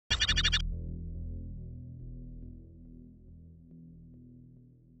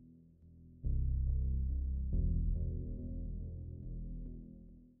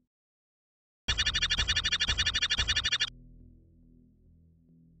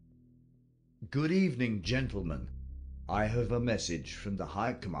Good evening, gentlemen. I have a message from the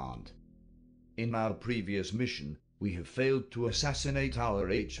High Command. In our previous mission, we have failed to assassinate our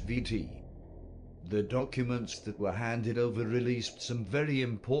HVT. The documents that were handed over released some very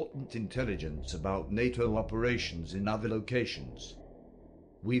important intelligence about NATO operations in other locations.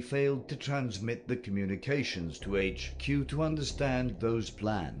 We failed to transmit the communications to HQ to understand those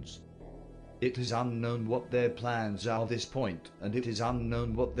plans. It is unknown what their plans are at this point, and it is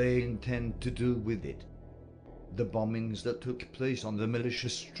unknown what they intend to do with it. The bombings that took place on the militia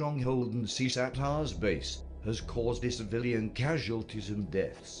stronghold and S.P.A.R's base has caused civilian casualties and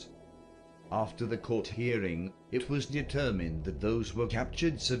deaths. After the court hearing, it was determined that those were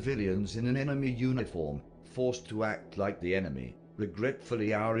captured civilians in an enemy uniform, forced to act like the enemy.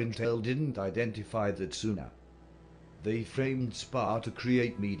 Regretfully, our intel didn't identify that sooner. They framed S.P.A.R to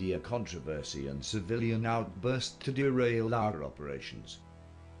create media controversy and civilian outbursts to derail our operations.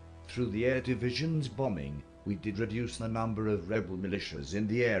 Through the Air Division's bombing, we did reduce the number of rebel militias in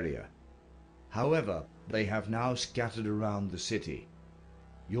the area. However, they have now scattered around the city.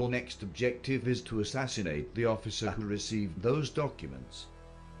 Your next objective is to assassinate the officer who received those documents.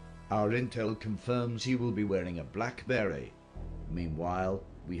 Our intel confirms he will be wearing a black beret. Meanwhile,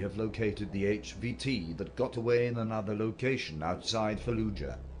 we have located the HVT that got away in another location outside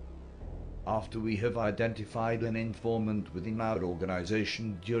Fallujah. After we have identified an informant within our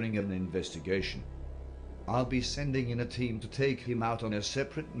organization during an investigation, I'll be sending in a team to take him out on a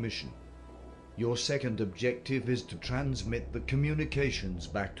separate mission. Your second objective is to transmit the communications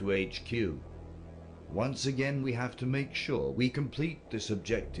back to HQ. Once again, we have to make sure we complete this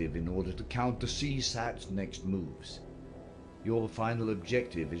objective in order to counter CSAT's next moves. Your final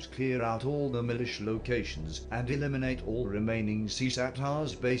objective is clear out all the militia locations and eliminate all remaining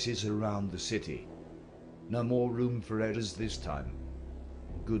S.P.A.R's bases around the city. No more room for errors this time.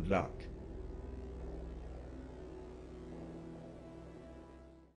 Good luck.